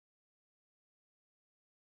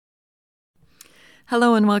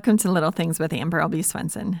Hello and welcome to Little Things with Amber L.B.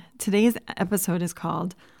 Swenson. Today's episode is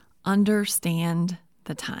called Understand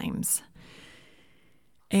the Times.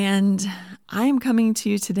 And I'm coming to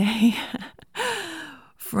you today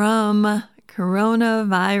from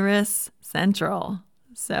Coronavirus Central.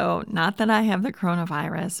 So not that I have the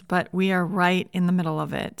coronavirus, but we are right in the middle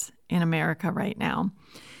of it in America right now.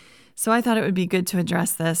 So I thought it would be good to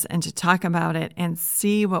address this and to talk about it and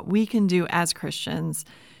see what we can do as Christians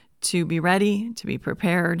to be ready, to be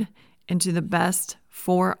prepared, and do the best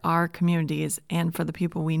for our communities and for the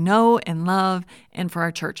people we know and love and for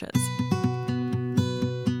our churches.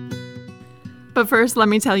 But first, let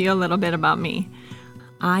me tell you a little bit about me.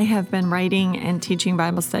 I have been writing and teaching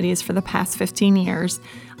Bible studies for the past 15 years.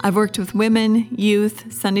 I've worked with women,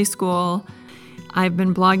 youth, Sunday school. I've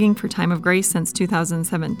been blogging for Time of Grace since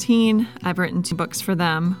 2017. I've written 2 books for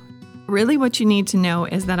them. Really what you need to know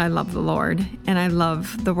is that I love the Lord and I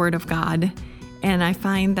love the Word of God. And I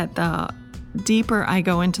find that the deeper I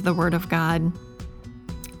go into the Word of God,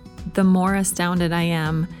 the more astounded I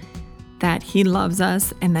am that He loves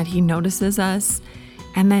us and that He notices us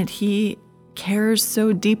and that He cares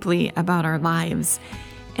so deeply about our lives.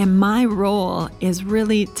 And my role is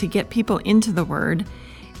really to get people into the Word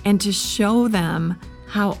and to show them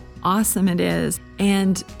how awesome it is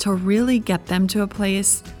and to really get them to a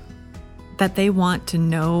place that they want to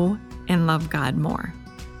know and love God more.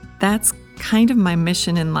 That's kind of my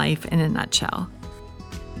mission in life in a nutshell.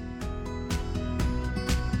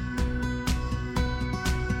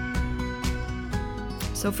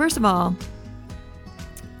 So first of all,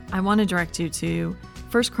 I want to direct you to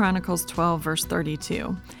 1 Chronicles 12, verse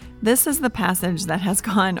 32. This is the passage that has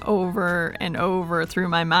gone over and over through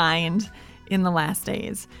my mind in the last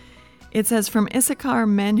days. It says, "From Issachar,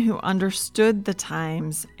 men who understood the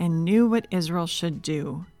times and knew what Israel should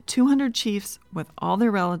do, 200 chiefs with all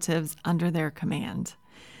their relatives under their command."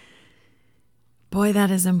 Boy,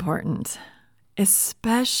 that is important,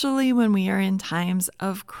 especially when we are in times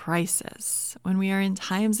of crisis, when we are in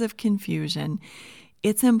times of confusion.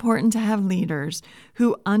 It's important to have leaders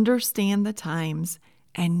who understand the times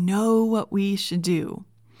and know what we should do.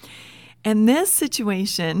 And this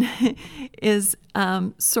situation is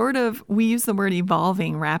we use the word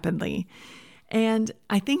evolving rapidly. And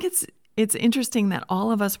I think it's interesting that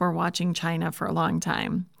all of us were watching China for a long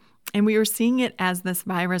time. And we were seeing it as this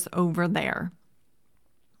virus over there.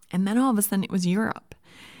 And then all of a sudden it was Europe.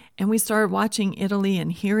 And we started watching Italy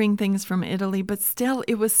and hearing things from Italy, but still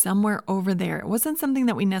it was somewhere over there. It wasn't something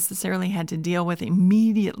that we necessarily had to deal with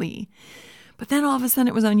immediately. But then all of a sudden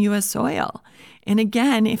it was on U.S. soil. And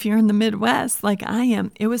again, if you're in the Midwest like I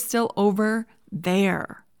am, it was still over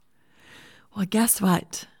there. Well, guess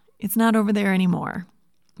what? It's not over there anymore.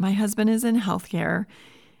 My husband is in healthcare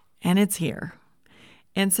and it's here.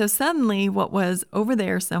 And so suddenly what was over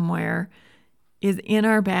there somewhere is in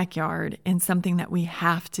our backyard and something that we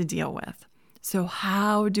have to deal with. So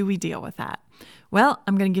how do we deal with that? Well,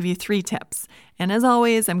 I'm going to give you 3 tips. And as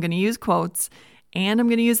always, I'm going to use quotes and I'm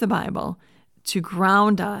going to use the Bible to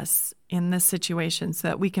ground us in this situation so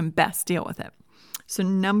that we can best deal with it. So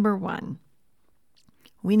number 1,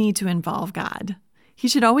 we need to involve God. He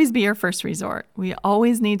should always be our first resort. We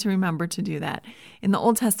always need to remember to do that. In the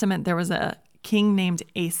Old Testament, there was a king named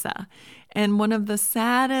Asa. And one of the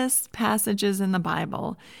saddest passages in the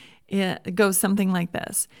Bible, it goes something like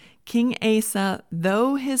this. King Asa,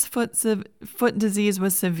 though his foot disease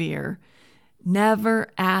was severe,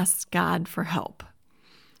 never asked God for help.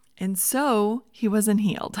 And so he wasn't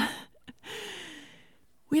healed.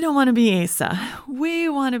 We don't want to be Asa. We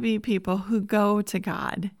want to be people who go to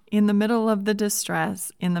God in the middle of the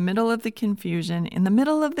distress, in the middle of the confusion, in the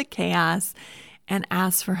middle of the chaos, and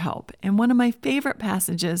ask for help. And one of my favorite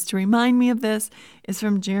passages to remind me of this is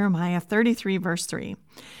from Jeremiah 33, verse 3,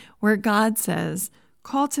 where God says,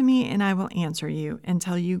 "Call to me and I will answer you and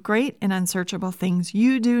tell you great and unsearchable things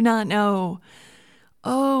you do not know."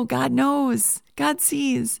 Oh, God knows. God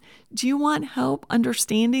sees. Do you want help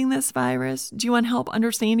understanding this virus? Do you want help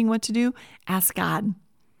understanding what to do? Ask God.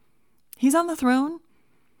 He's on the throne.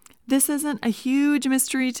 This isn't a huge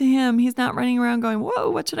mystery to Him. He's not running around going, "Whoa,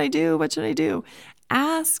 what should I do? What should I do?"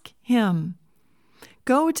 Ask Him.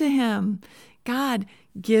 Go to Him. God,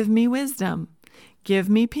 give me wisdom. Give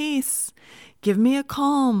me peace. Give me a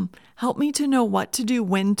calm. Help me to know what to do,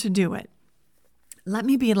 when to do it. Let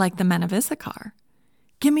me be like the men of Issachar.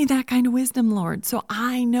 Give me that kind of wisdom, Lord, so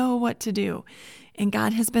I know what to do. And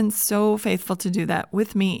God has been so faithful to do that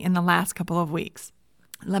with me in the last couple of weeks.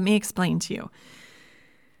 Let me explain to you.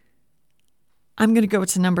 I'm going to go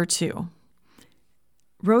to number 2.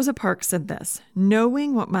 Rosa Parks said this,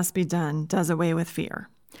 "Knowing what must be done does away with fear."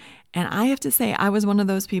 And I have to say, I was one of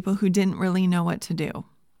those people who didn't really know what to do.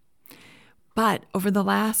 But over the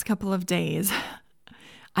last couple of days,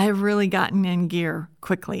 I have really gotten in gear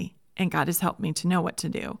quickly, and God has helped me to know what to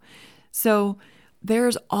do. So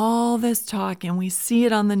there's all this talk, and we see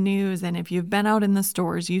it on the news. And if you've been out in the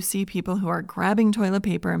stores, you see people who are grabbing toilet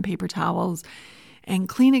paper and paper towels and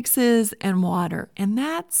Kleenexes and water. And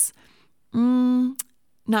that's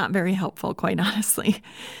not very helpful, quite honestly.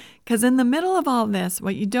 Because in the middle of all this,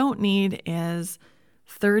 what you don't need is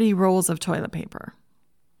 30 rolls of toilet paper.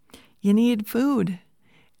 You need food,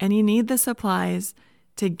 and you need the supplies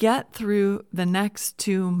to get through the next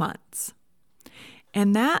 2 months.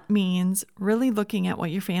 And that means really looking at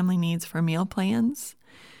what your family needs for meal plans.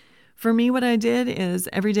 For me, what I did is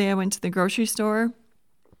every day I went to the grocery store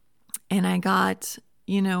and I got,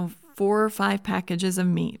 4 or 5 packages of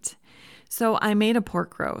meat. So I made a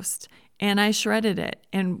pork roast and I shredded it,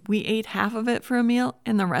 and we ate half of it for a meal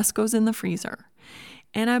and the rest goes in the freezer.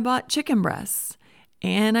 And I bought chicken breasts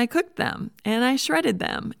and I cooked them and I shredded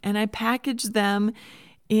them and I packaged them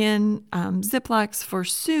in Ziplocs for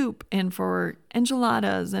soup and for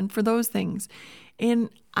enchiladas and for those things. And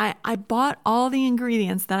I bought all the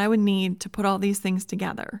ingredients that I would need to put all these things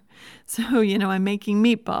together. So, I'm making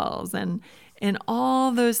meatballs and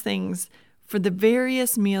all those things for the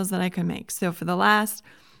various meals that I could make. So for the last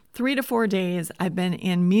 3 to 4 days, I've been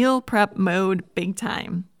in meal prep mode big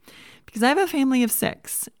time because I have a family of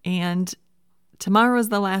 6, and tomorrow is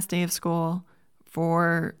the last day of school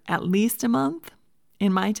for at least a month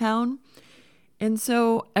in my town. And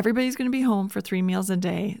so everybody's going to be home for 3 meals a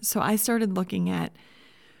day. So I started looking at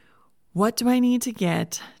what do I need to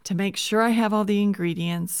get to make sure I have all the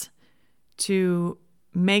ingredients to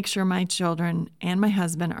make sure my children and my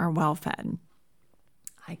husband are well fed.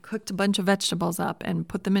 I cooked a bunch of vegetables up and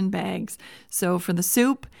put them in bags. So for the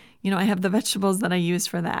soup, I have the vegetables that I use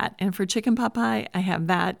for that. And for chicken pot pie, I have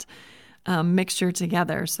that mixture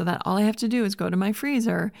together so that all I have to do is go to my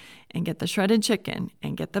freezer and get the shredded chicken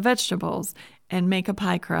and get the vegetables and make a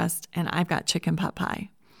pie crust, and I've got chicken pot pie.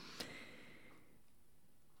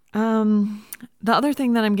 The other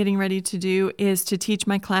thing that I'm getting ready to do is to teach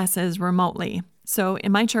my classes remotely. So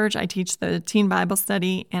in my church, I teach the teen Bible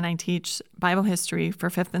study and I teach Bible history for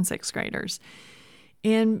 5th and 6th graders.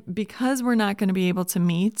 And because we're not going to be able to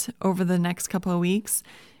meet over the next couple of weeks,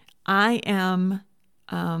 I am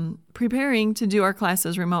preparing to do our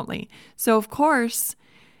classes remotely. So of course,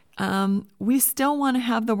 we still want to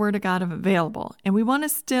have the Word of God available, and we want to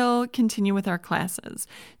still continue with our classes,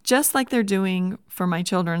 just like they're doing for my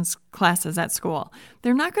children's classes at school.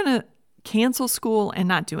 They're not going to cancel school and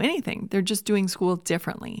not do anything. They're just doing school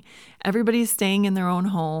differently. Everybody's staying in their own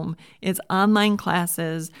home. It's online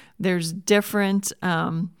classes. There's different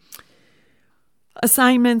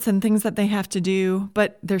assignments and things that they have to do,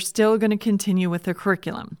 but they're still going to continue with their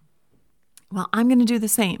curriculum. Well, I'm going to do the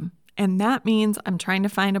same. And that means I'm trying to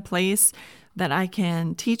find a place that I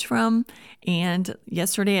can teach from. And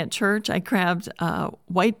yesterday at church, I grabbed a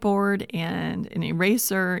whiteboard and an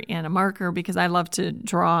eraser and a marker because I love to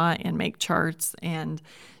draw and make charts and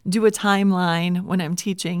do a timeline when I'm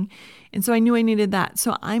teaching. And so I knew I needed that.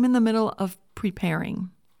 So I'm in the middle of preparing.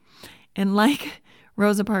 And like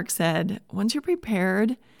Rosa Parks said, once you're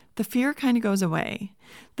prepared, the fear kind of goes away.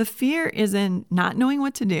 The fear is in not knowing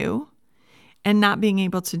what to do and not being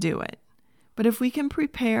able to do it. But if we can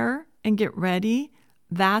prepare and get ready,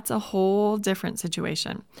 that's a whole different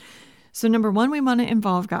situation. So number 1, we want to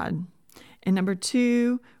involve God. And number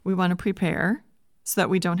 2, we want to prepare so that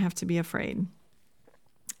we don't have to be afraid.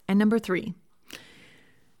 And number 3,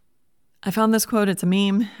 I found this quote. It's a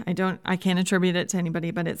meme. I can't attribute it to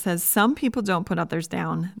anybody, but it says, some people don't put others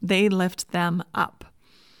down. They lift them up.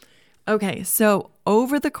 Okay, so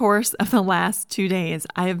over the course of the last 2 days,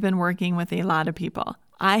 I have been working with a lot of people.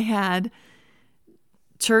 I had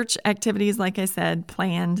church activities, like I said,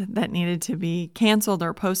 planned that needed to be canceled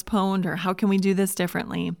or postponed, or how can we do this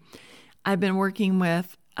differently? I've been working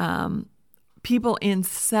with people in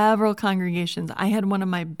several congregations. I had one of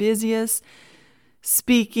my busiest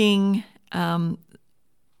speaking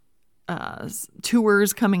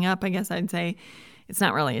tours coming up, I guess I'd say. It's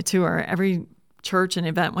not really a tour. Every church and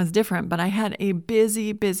event was different, but I had a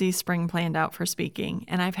busy spring planned out for speaking,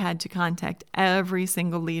 and I've had to contact every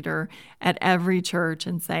single leader at every church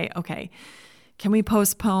and say, okay, can we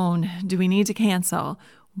postpone? Do we need to cancel?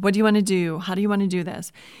 What do you want to do? How do you want to do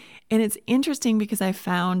this? And it's interesting because I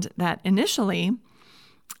found that initially,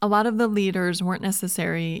 a lot of the leaders weren't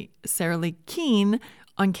necessarily keen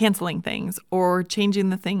on canceling things or changing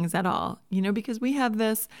the things at all, because we have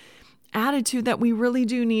this attitude that we really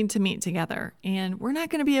do need to meet together. And we're not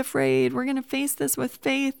going to be afraid. We're going to face this with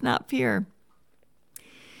faith, not fear.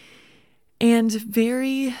 And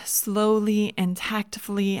very slowly and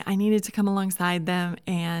tactfully, I needed to come alongside them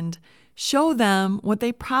and show them what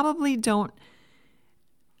they probably don't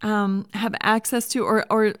have access to,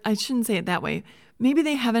 or I shouldn't say it that way. Maybe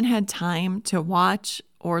they haven't had time to watch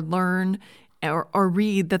or learn or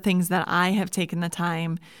read the things that I have taken the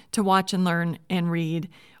time to watch and learn and read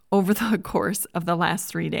over the course of the last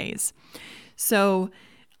 3 days. So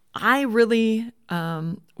I really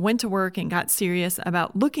went to work and got serious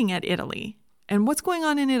about looking at Italy and what's going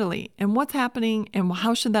on in Italy and what's happening and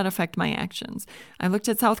how should that affect my actions. I looked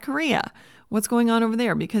at South Korea, what's going on over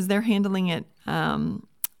there, because they're handling it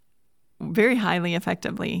very highly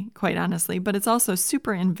effectively, quite honestly, but it's also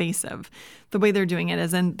super invasive the way they're doing it,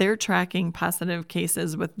 as in they're tracking positive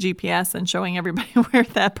cases with GPS and showing everybody where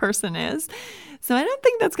that person is. So I don't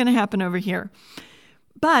think that's going to happen over here.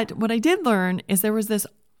 But what I did learn is there was this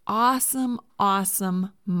awesome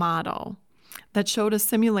model that showed a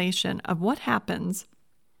simulation of what happens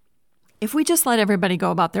if we just let everybody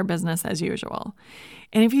go about their business as usual.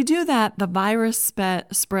 And if you do that, the virus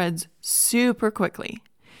spreads super quickly.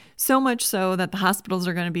 So much so that the hospitals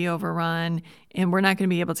are going to be overrun and we're not going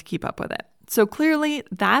to be able to keep up with it. So clearly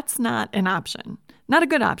that's not an option, not a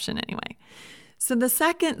good option anyway. So the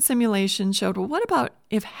second simulation showed, well, what about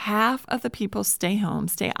if half of the people stay home,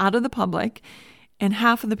 stay out of the public, and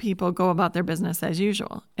half of the people go about their business as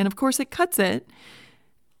usual? And of course it cuts it,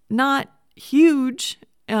 not huge,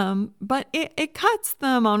 but it cuts the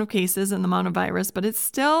amount of cases and the amount of virus, but it's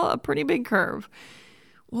still a pretty big curve.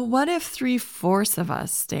 Well, what if 3/4 of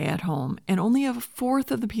us stay at home and only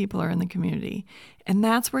 1/4 of the people are in the community? And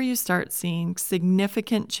that's where you start seeing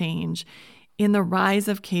significant change in the rise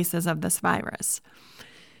of cases of this virus.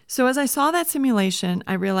 So as I saw that simulation,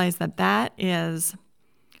 I realized that that is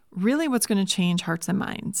really what's going to change hearts and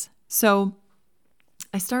minds. So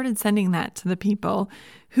I started sending that to the people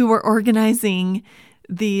who were organizing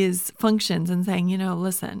these functions and saying,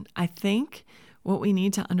 listen, I think what we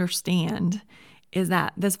need to understand is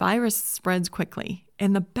that this virus spreads quickly.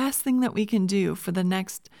 And the best thing that we can do for the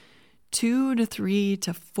next 2 to 3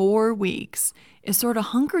 to 4 weeks is sort of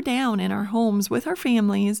hunker down in our homes with our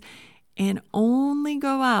families and only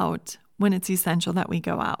go out when it's essential that we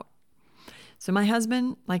go out. So my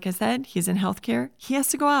husband, like I said, he's in healthcare. He has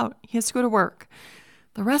to go out. He has to go to work.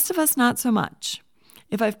 The rest of us, not so much.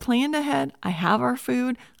 If I've planned ahead, I have our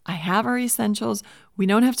food, I have our essentials, we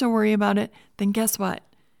don't have to worry about it, then guess what?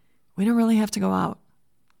 We don't really have to go out.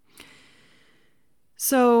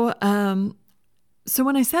 So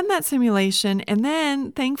when I sent that simulation, and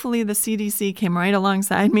then thankfully the CDC came right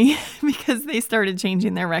alongside me because they started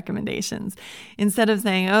changing their recommendations. Instead of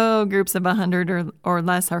saying, groups of 100 or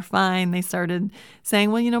less are fine, they started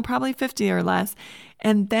saying, well, probably 50 or less.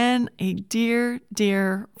 And then a dear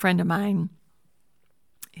friend of mine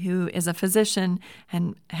who is a physician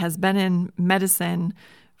and has been in medicine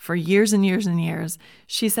for years and years and years,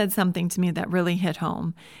 she said something to me that really hit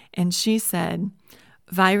home. And she said,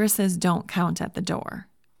 viruses don't count at the door.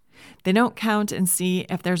 They don't count and see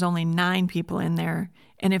if there's only 9 people in there.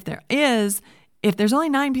 And if there's only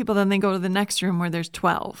 9 people, then they go to the next room where there's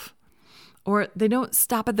 12. Or they don't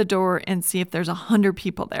stop at the door and see if there's 100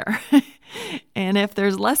 people there. And if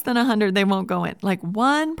there's less than 100, they won't go in. Like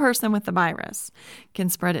one person with the virus can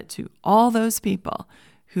spread it to all those people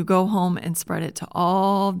who go home and spread it to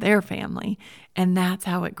all their family. And that's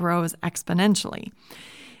how it grows exponentially.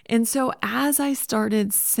 And so as I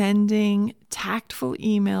started sending tactful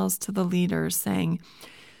emails to the leaders saying,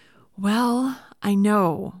 well, I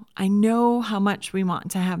know how much we want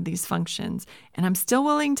to have these functions, and I'm still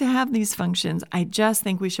willing to have these functions. I just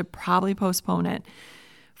think we should probably postpone it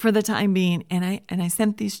for the time being. And I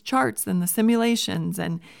sent these charts and the simulations,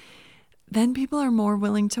 and then people are more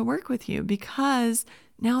willing to work with you because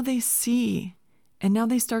now they see and now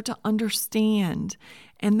they start to understand,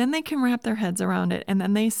 and then they can wrap their heads around it. And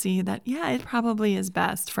then they see that, yeah, it probably is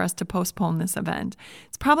best for us to postpone this event.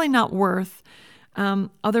 It's probably not worth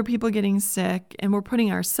other people getting sick, and we're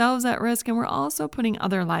putting ourselves at risk, and we're also putting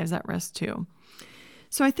other lives at risk too.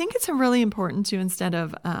 So I think it's really important to, instead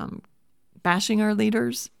of bashing our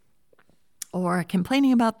leaders or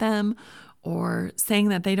complaining about them or saying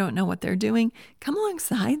that they don't know what they're doing, come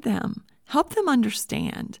alongside them, help them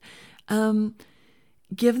understand,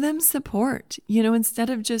 give them support. Instead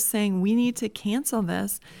of just saying we need to cancel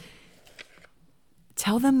this,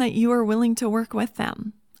 tell them that you are willing to work with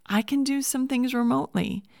them. I can do some things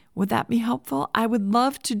remotely. Would that be helpful? I would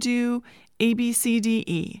love to do A, B, C, D,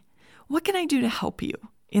 E. What can I do to help you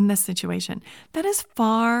in this situation? That is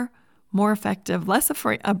far more effective, less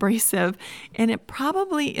abrasive, and it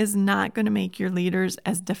probably is not going to make your leaders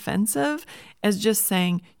as defensive as just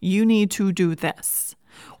saying, you need to do this,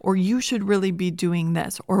 or you should really be doing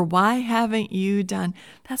this, or why haven't you done?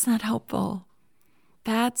 That's not helpful.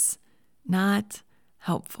 That's not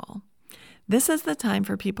helpful. This is the time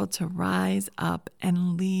for people to rise up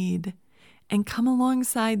and lead and come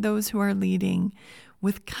alongside those who are leading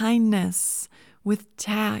with kindness, with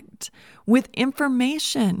tact, with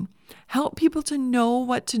information. Help people to know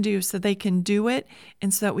what to do so they can do it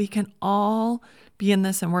and so that we can all be in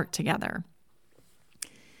this and work together.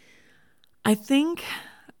 I think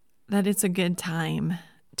that it's a good time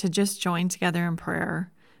to just join together in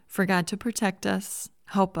prayer for God to protect us,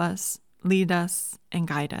 help us, lead us, and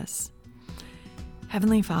guide us.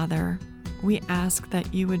 Heavenly Father, we ask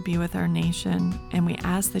that you would be with our nation, and we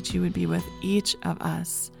ask that you would be with each of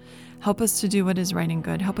us. Help us to do what is right and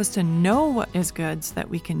good. Help us to know what is good so that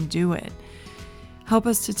we can do it. Help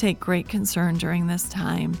us to take great concern during this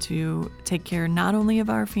time to take care not only of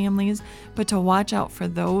our families, but to watch out for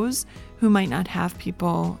those who might not have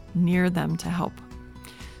people near them to help.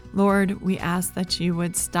 Lord, we ask that you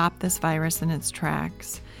would stop this virus in its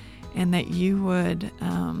tracks and that you would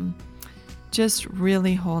just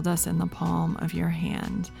really hold us in the palm of your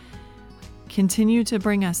hand. Continue to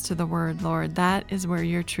bring us to the word, Lord. That is where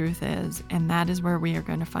your truth is, and that is where we are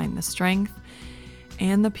going to find the strength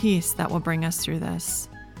and the peace that will bring us through this.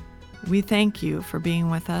 We thank you for being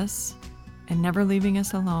with us and never leaving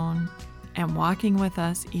us alone and walking with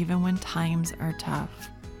us even when times are tough.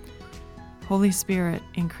 Holy Spirit,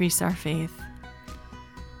 increase our faith.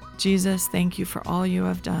 Jesus, thank you for all you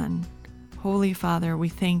have done. Holy Father, we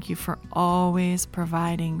thank you for always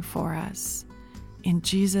providing for us. In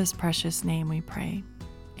Jesus' precious name we pray.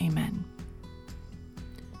 Amen.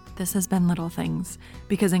 This has been Little Things,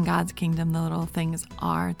 because in God's kingdom, the little things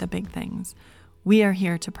are the big things. We are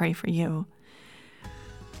here to pray for you.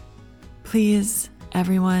 Please,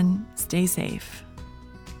 everyone, stay safe.